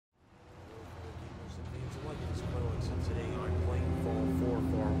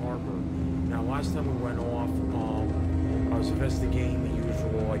last time we went off, I was investigating the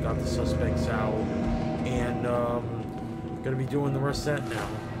usual. I got the suspects out, and gonna be doing the rest of that now.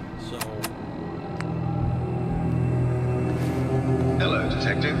 So. Hello,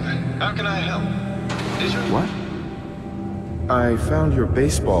 detective. How can I help? Is your What? I found your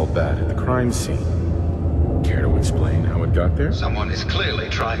baseball bat at the crime scene. Care to explain how it got there? Someone is clearly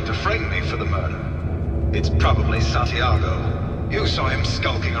trying to frame me for the murder. It's probably Santiago. You saw him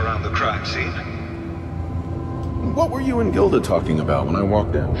skulking around the crime scene. What were you and Gilda talking about when I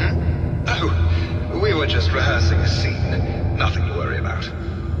walked in? Oh, we were just rehearsing a scene. Nothing to worry about.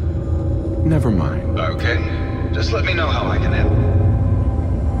 Never mind. Okay. Just let me know how I can help.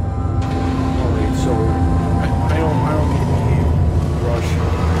 Alright, so I don't need to be rushed.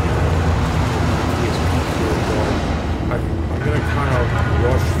 I'm gonna kind of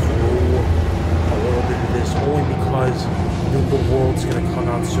rush through a little bit of this only because the world's gonna come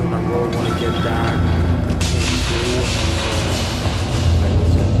out soon. I really want to get that into.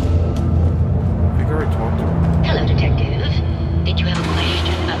 I think I already talked to him. Hello, detective. Did you have a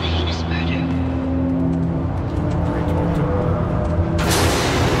question about the heinous murder? I already talked to him.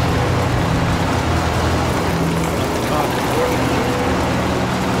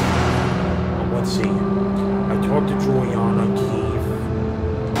 Let's see. I talked to Juliana Keefe.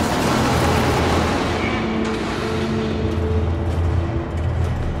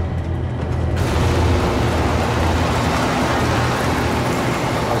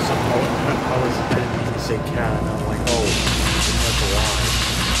 I didn't mean to say cat, and I'm like, oh, that's a lie.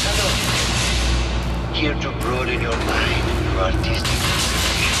 Here to broaden your mind through artistic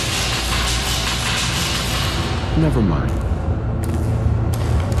inspiration. Never mind.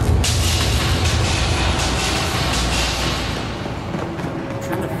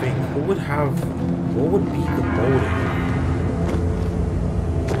 What would be the motive?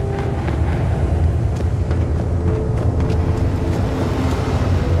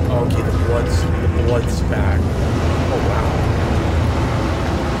 Okay, the blood's back. Oh wow.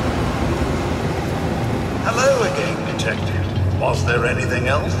 Hello again, detective. Was there anything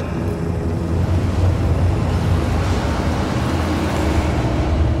else?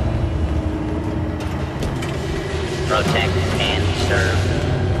 Protect and serve.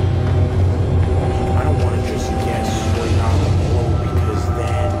 I don't want to just guess straight out of the blue because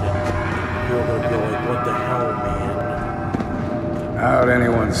then you're gonna be like, what the hell, man? How'd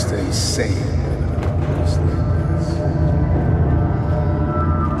anyone stay sane in a place like this?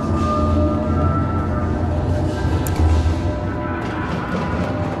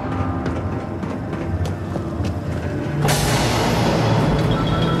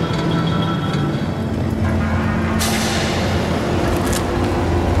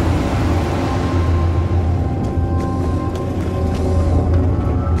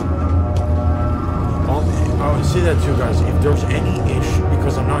 Say that too, guys. If there's any issue,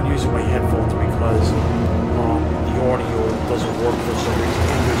 because I'm not using my headphones because the audio doesn't work for some reason.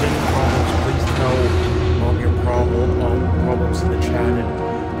 If there's any problems, please tell your problems in the chat, and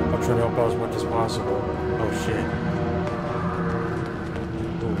I'll try to help out as much as possible. Oh shit.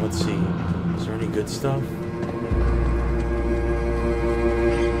 Ooh, let's see. Is there any good stuff?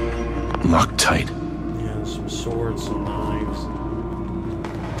 Loctite. Yeah, some swords, some knives.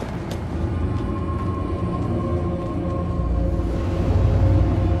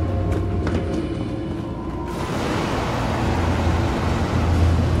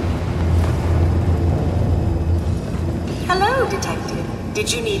 Detective,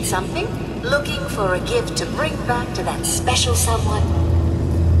 did you need something? Looking for a gift to bring back to that special someone?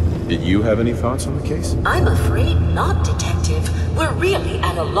 Did you have any thoughts on the case? I'm afraid not, Detective. We're really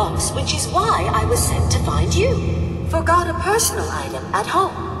at a loss, which is why I was sent to find you. Forgot a personal item at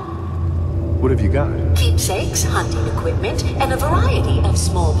home. What have you got? Keepsakes, hunting equipment, and a variety of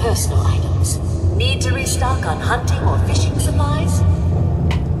small personal items. Need to restock on hunting or fishing supplies?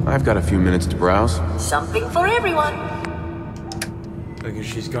 I've got a few minutes to browse. Something for everyone. Okay,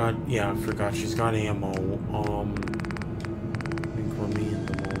 she's got, yeah, I forgot, she's got ammo, I think for me at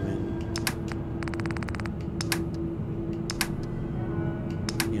the moment.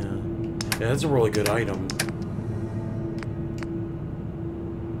 Yeah, that's a really good item.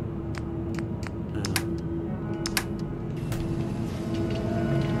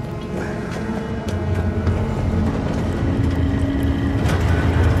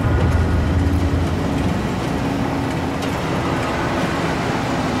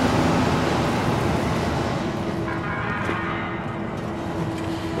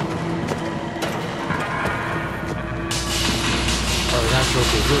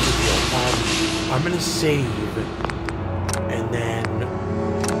 I'm gonna save, and then,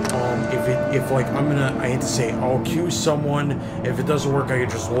 if if like I hate to say, I'll accuse someone. If it doesn't work, I can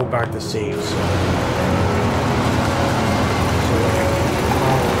just load back the save. So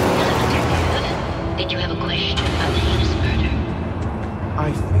Did you have a question about the heinous murder?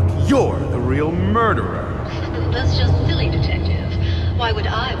 I think you're the real murderer. That's just silly, Detective. Why would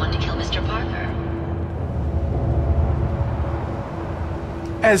I want to kill Mr. Parker?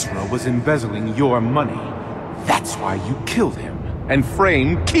 Ezra was embezzling your money. That's why you killed him and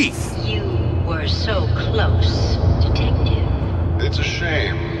framed Keith. You were so close, Detective. It's a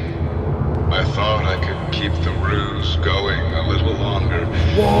shame. I thought I could keep the ruse going a little longer.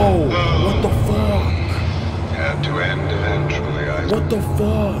 whoa! What the fuck? Had to end eventually, I What the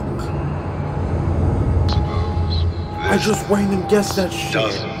fuck? suppose. I just random guessed that shit.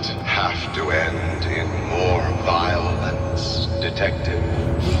 Doesn't have to end in more violence, Detective.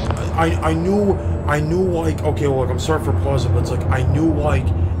 I knew like, okay, look, I'm sorry for pausing, but it's like, I knew like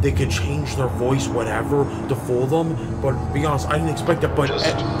they could change their voice, whatever, to fool them, but to be honest, I didn't expect that, but Just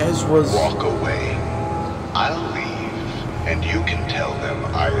Ezra's... walk away. I'll leave, and you can tell them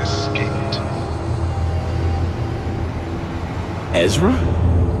I escaped. Ezra?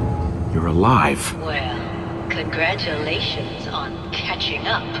 You're alive. Well, congratulations on catching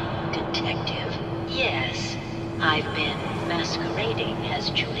up, Detective. Yes, I've been masquerading as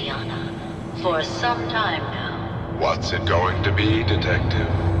Juliana for some time now. What's it going to be, Detective?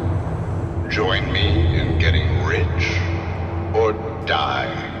 Join me in getting rich? Or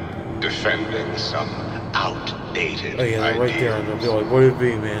die defending some outdated Oh yeah, idea? right there, and they'll be like, what did it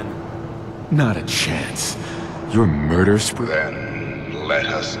be, man? Not a chance. Your murder spree. Then let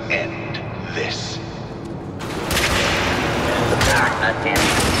us end this.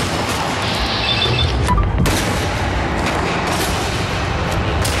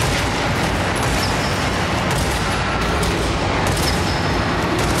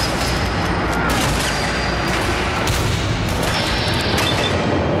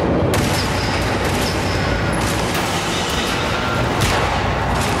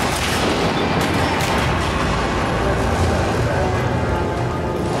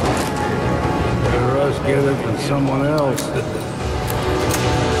 Better us get it than someone else. Alright,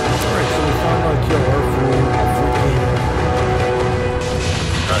 so we found our killer for freaking...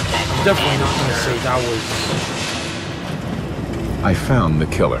 I'm definitely not gonna say that was... I found the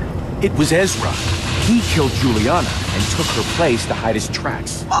killer. It was Ezra. He killed Juliana and took her place to hide his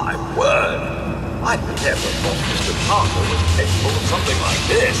tracks. My word! I never thought Mr. Parker was capable of something like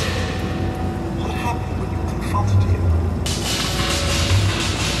this. What happened when you confronted him?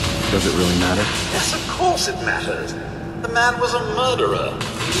 Does it really matter? Yes, of course it matters. The man was a murderer.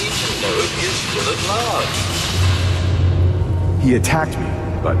 We need to know if he is still at large. He attacked me,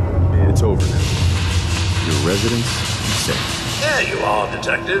 but it's over now. Your residence is safe. There you are,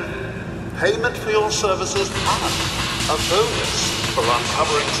 Detective. Payment for your services and a bonus for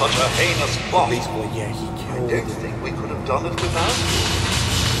uncovering such a heinous plot. Basically, yeah, he I killed... don't think we could have done it without you.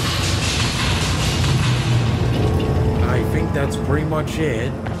 I think that's pretty much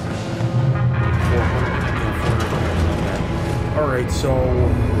it. 400. Alright, so...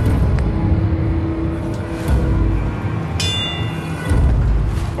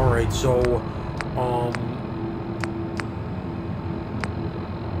 Alright, so...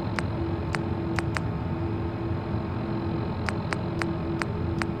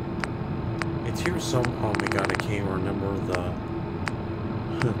 It's here some... Oh my god, I can't remember the...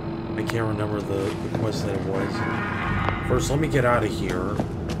 I can't remember the quest that it was. First, let me get out of here.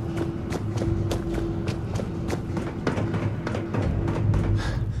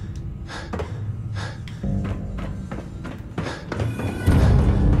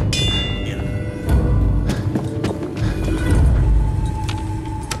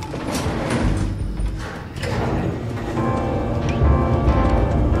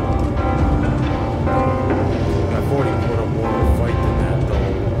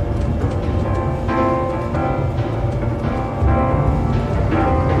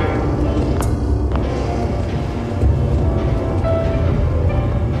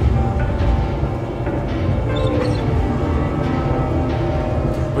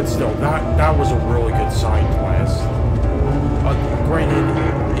 But still, that was a really good side quest. Granted,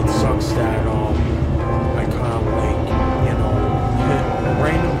 it sucks that I kind of like, you know, a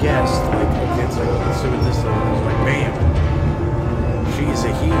random guest. Like, okay, it's like, let's see what this is. It's like, bam, she's a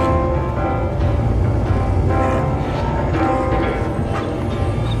he.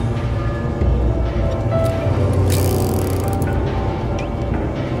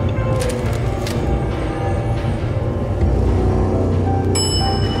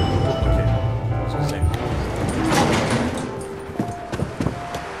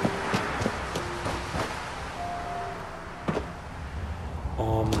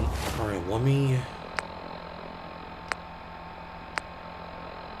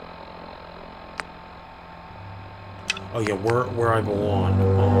 Oh yeah, where I belong.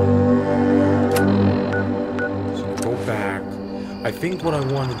 So go back. I think what I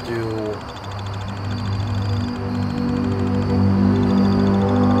want to do.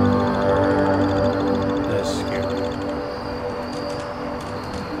 That's scary.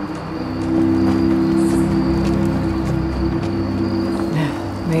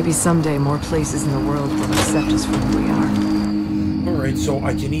 Maybe someday more places in the world will accept us for who we are. Alright, so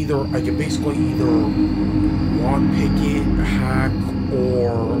I can basically either lockpick it, hack,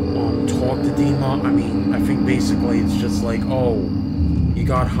 or talk to Dima. I mean, I think basically it's just like, oh, you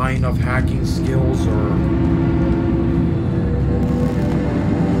got high enough hacking skills, or...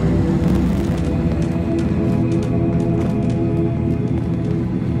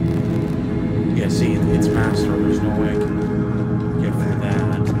 Yeah, see, it's master. There's no way I can get through that.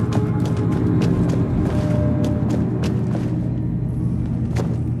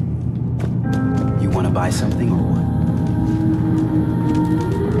 You want to buy something or what?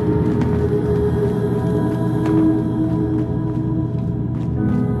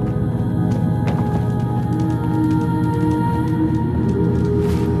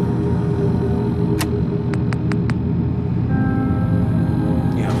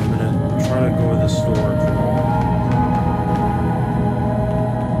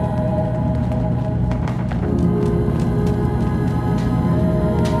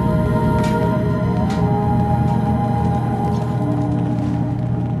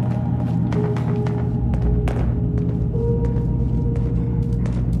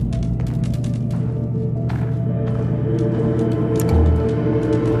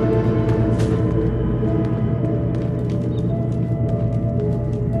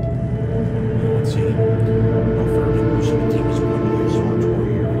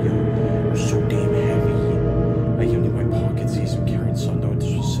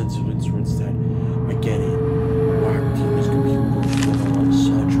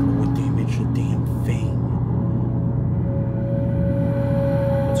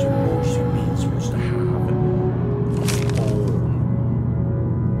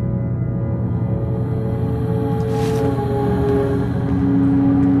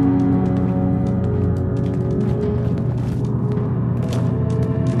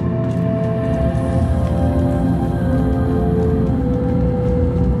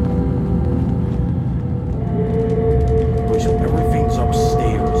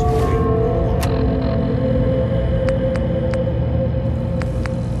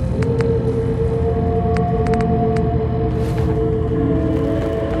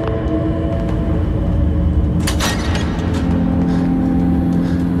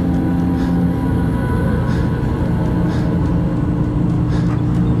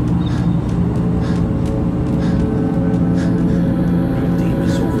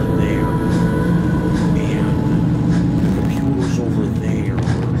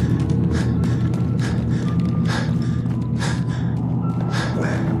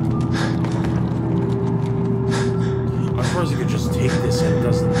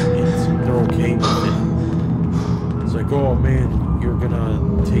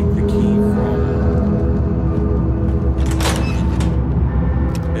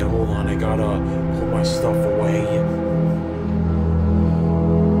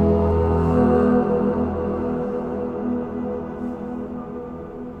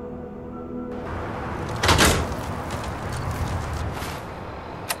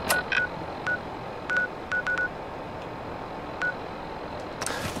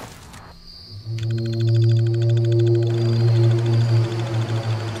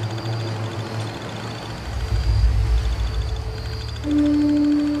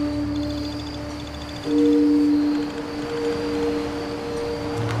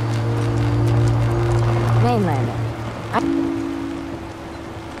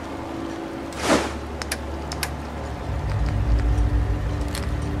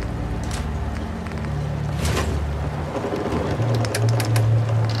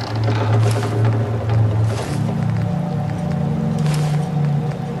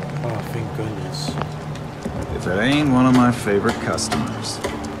 Favorite customers.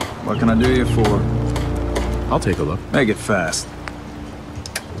 What can I do you for? I'll take a look. Make it fast.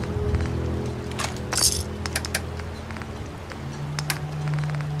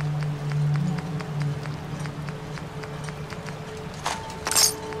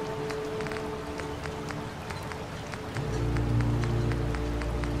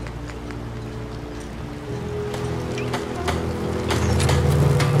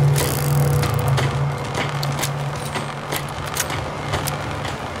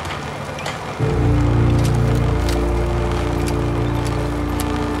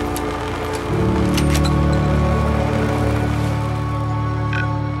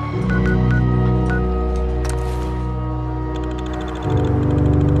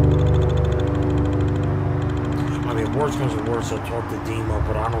 charisma,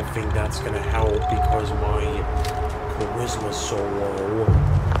 but I don't think that's gonna help because my charisma's so low.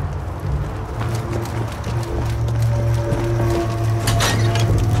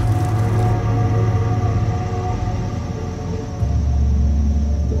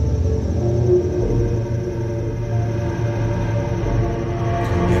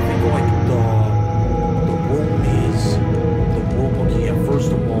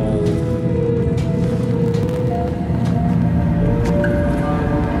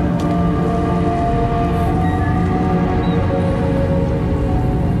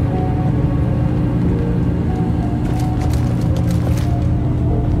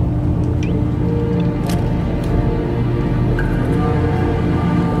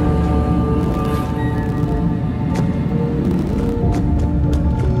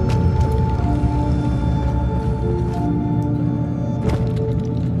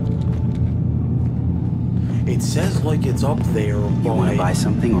 It says like it's up there, but... You want to buy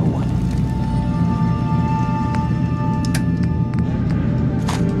something or what?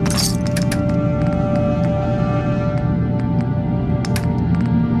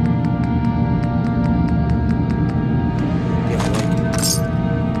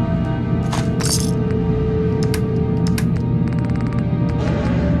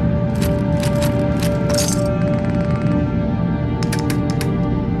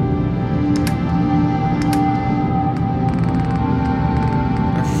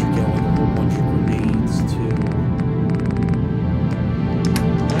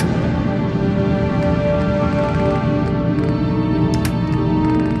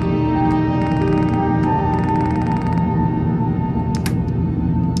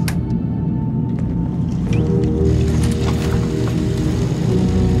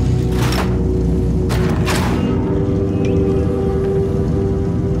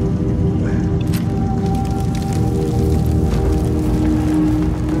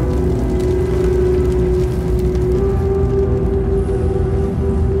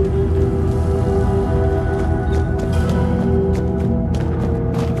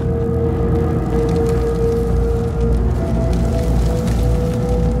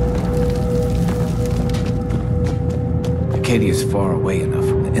 Arcadia's far away enough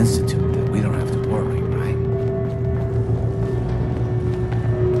from the Institute that we don't have to worry, right?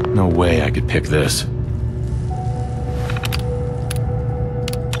 No way I could pick this.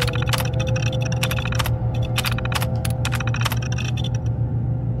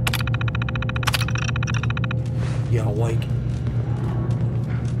 Yeah, like...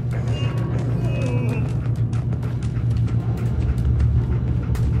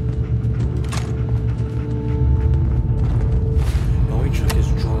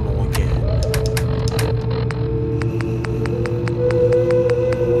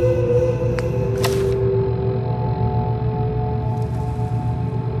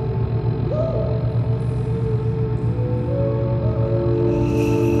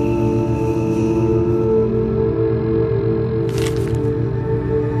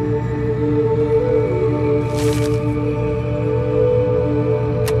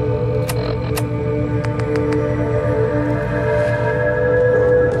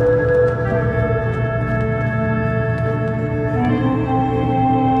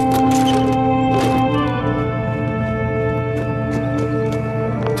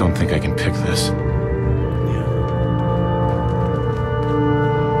 Don't think I can pick this.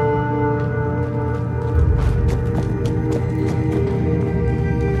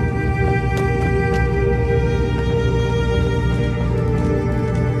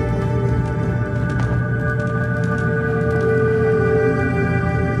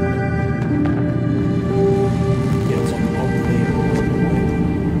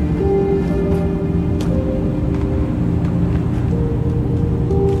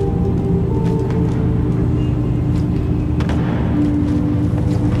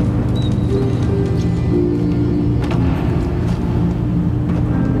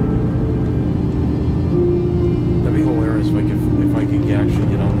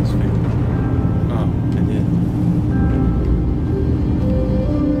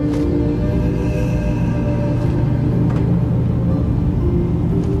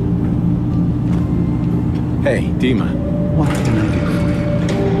 Hey, Dima. What can I do for you?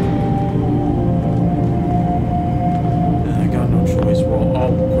 I got no choice. Well,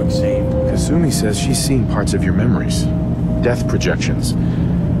 I'll quick save. Kazumi says she's seen parts of your memories. Death projections.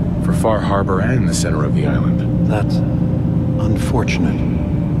 For Far Harbor and the center of the island. That's unfortunate.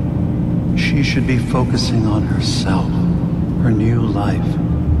 She should be focusing on herself, her new life.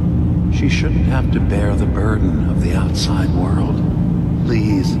 She shouldn't have to bear the burden of the outside world.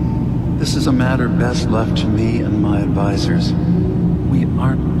 Please. This is a matter best left to me and my advisors. We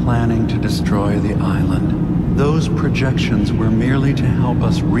planning to destroy the island. Those projections were merely to help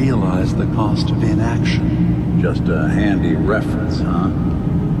us realize the cost of inaction. Just a handy reference, huh?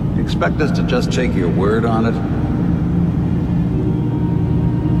 You expect us to just take your word on it?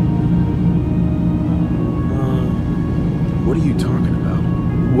 What are you talking about?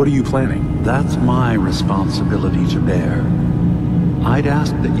 What are you planning? That's my responsibility to bear. I'd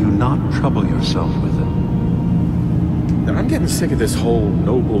ask that you not trouble yourself with it. I'm getting sick of this whole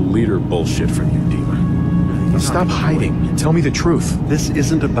noble leader bullshit from you, Dima. Stop hiding and tell me the truth. This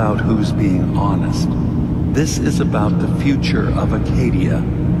isn't about who's being honest. This is about the future of Acadia.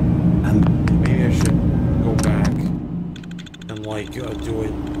 And maybe I should go back and like do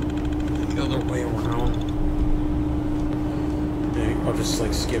it the other way around. Maybe I'll just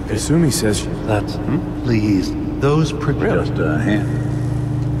like skip it. Asumi says that's please. Those just a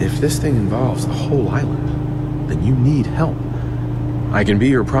hand. If this thing involves the whole island, then you need help. I can be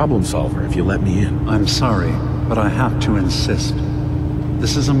your problem solver if you let me in. I'm sorry, but I have to insist.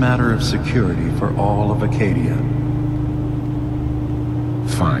 This is a matter of security for all of Acadia.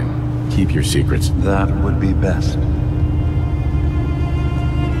 Fine. Keep your secrets. That would be best.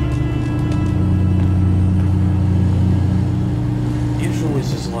 The issue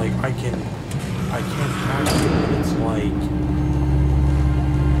is like I can't have it, but it's like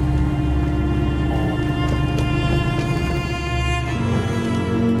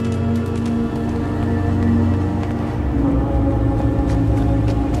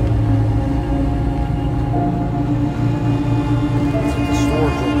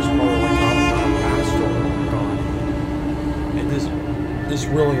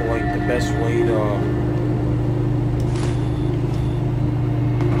really like the best way to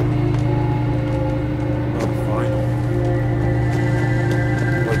find them.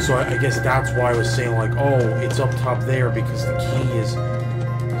 Like, so I guess that's why I was saying like, oh, it's up top there because the key is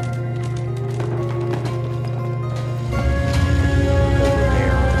over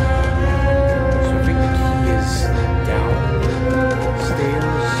there. So I think the key is downstairs.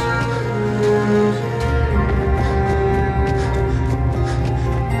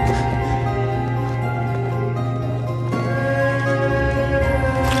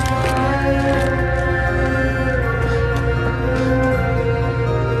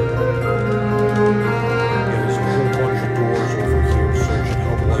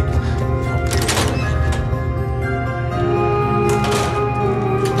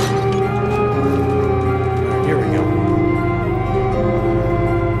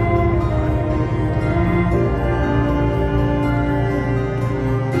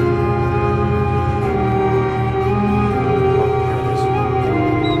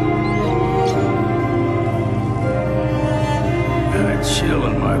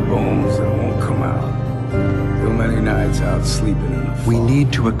 We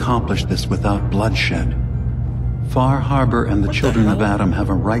need to accomplish this without bloodshed. Far Harbor and the children of Adam have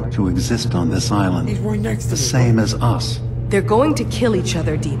a right to exist on this island. He's right next to the same as us. They're going to kill each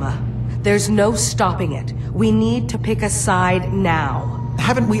other, Dima. There's no stopping it. We need to pick a side now.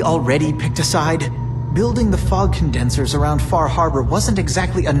 Haven't we already picked a side? Building the fog condensers around Far Harbor wasn't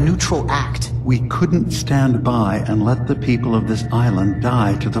exactly a neutral act. We couldn't stand by and let the people of this island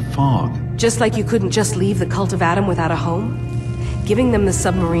die to the fog. Just like you couldn't just leave the Cult of Adam without a home? Giving them the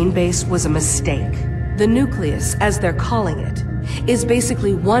submarine base was a mistake. The nucleus, as they're calling it, is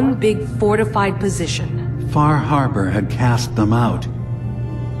basically one big fortified position. Far Harbor had cast them out.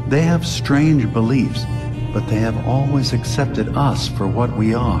 They have strange beliefs, but they have always accepted us for what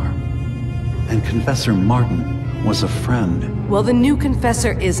we are. And Confessor Martin was a friend. Well, the new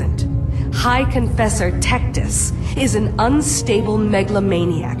Confessor isn't. High Confessor Tectus is an unstable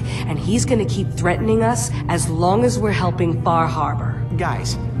megalomaniac, and he's gonna keep threatening us as long as we're helping Far Harbor.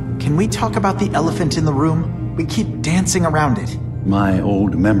 Guys, can we talk about the elephant in the room? We keep dancing around it. My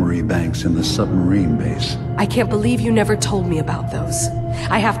old memory banks in the submarine base. I can't believe you never told me about those.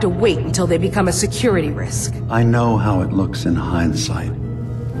 I have to wait until they become a security risk. I know how it looks in hindsight,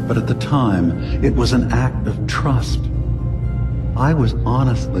 but at the time, it was an act of trust. I was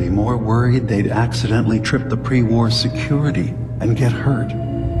honestly more worried they'd accidentally trip the pre-war security and get hurt,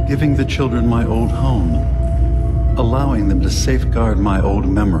 giving the children my old home, allowing them to safeguard my old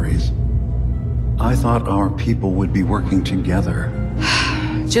memories. I thought our people would be working together.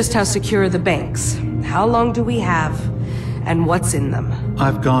 Just how secure are the banks? How long do we have? And what's in them?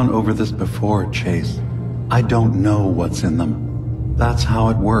 I've gone over this before, Chase. I don't know what's in them. That's how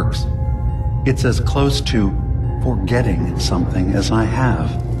it works. It's as close to forgetting something as I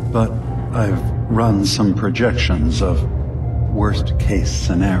have, but I've run some projections of worst-case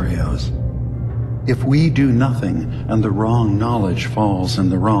scenarios. If we do nothing and the wrong knowledge falls in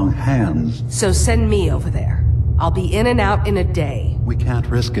the wrong hands... So send me over there. I'll be in and out in a day. We can't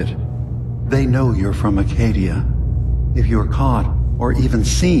risk it. They know you're from Acadia. If you're caught, or even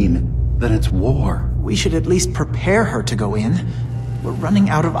seen, then it's war. We should at least prepare her to go in. We're running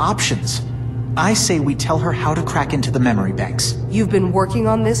out of options. I say we tell her how to crack into the memory banks. You've been working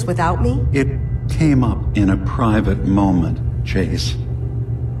on this without me? It came up in a private moment, Chase.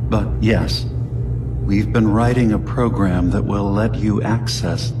 But yes, we've been writing a program that will let you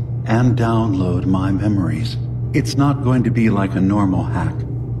access and download my memories. It's not going to be like a normal hack.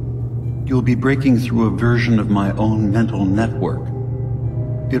 You'll be breaking through a version of my own mental network.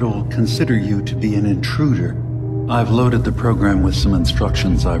 It'll consider you to be an intruder. I've loaded the program with some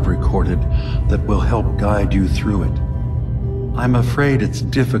instructions I've recorded that will help guide you through it. I'm afraid it's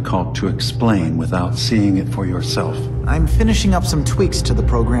difficult to explain without seeing it for yourself. I'm finishing up some tweaks to the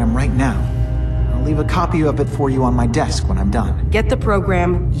program right now. I'll leave a copy of it for you on my desk when I'm done. Get the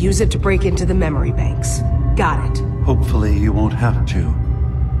program, use it to break into the memory banks. Got it. Hopefully you won't have to.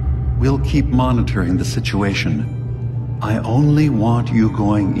 We'll keep monitoring the situation. I only want you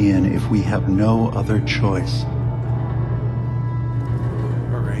going in if we have no other choice.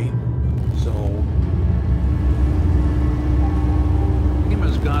 Alright, so...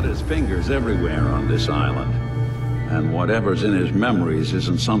 Dima's got his fingers everywhere on this island. And whatever's in his memories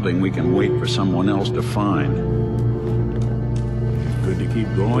isn't something we can wait for someone else to find. Good to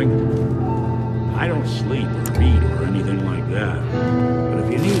keep going. I don't sleep or read or anything like that. But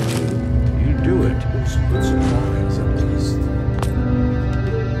if you need to, you do it. Good supplies, at least.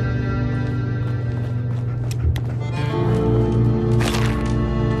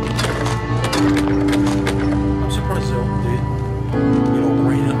 I'm surprised they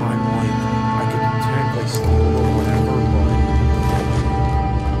Rain and I could technically steal or whatever,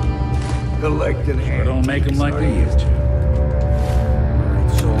 but... Collected hand. Don't make them like they used to.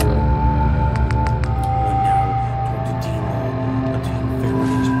 Alright, so... now, talk to Dima, obtain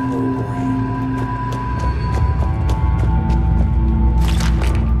Faraday's program.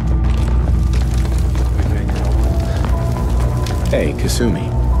 Hey, Kasumi.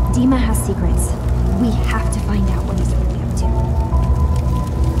 Dima has secrets. We have to find out what he's really up to.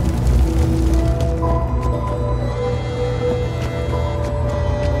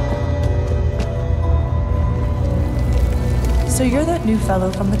 So you're that new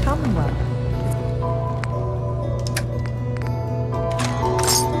fellow from the Commonwealth.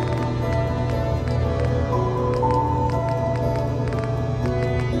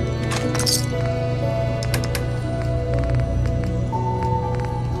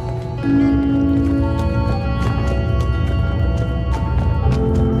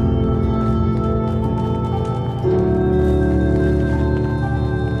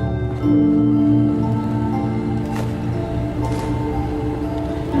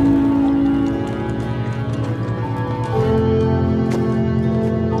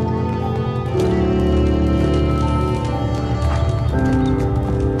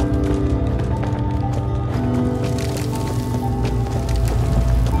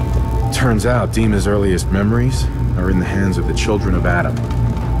 Turns out Dima's earliest memories are in the hands of the children of Adam.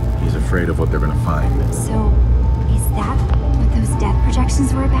 He's afraid of what they're gonna find. So, is that what those death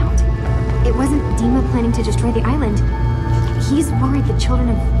projections were about? It wasn't Dima planning to destroy the island. He's worried the children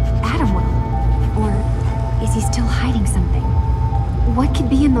of Adam will. Or is he still hiding something? What could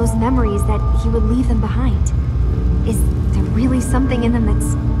be in those memories that he would leave them behind? Is there really something in them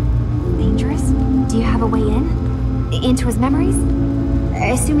that's dangerous? Do you have a way in? Into his memories?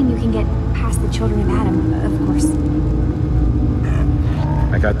 Assuming you can get past the children of Adam, of course.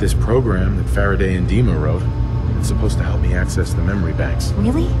 I got this program that Faraday and Dima wrote. It's supposed to help me access the memory banks.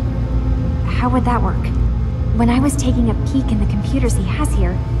 Really? How would that work? When I was taking a peek in the computers he has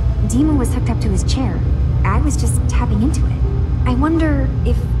here, Dima was hooked up to his chair. I was just tapping into it. I wonder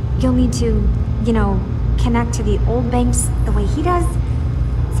if you'll need to, connect to the old banks the way he does?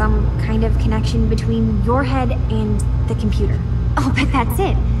 Some kind of connection between your head and the computer. Oh, but that's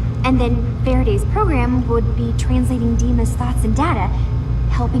it. And then Faraday's program would be translating Dima's thoughts and data,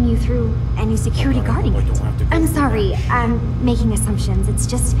 helping you through any security guarding it. I'm sorry, I'm making assumptions. It's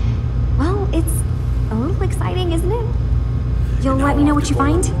just, well, it's a little exciting, isn't it? You'll let me know what you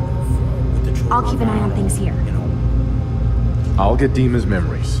find? I'll keep an eye on things here. I'll get Dima's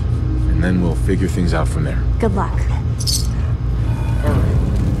memories, and then we'll figure things out from there. Good luck.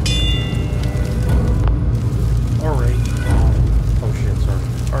 Alright. Oh shit, sorry.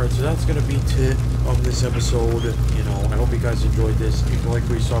 Alright, so that's gonna be it of this episode. I hope you guys enjoyed this. If you like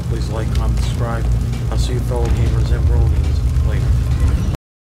what you saw, please like, comment, subscribe. I'll see you fellow gamers and bronies later.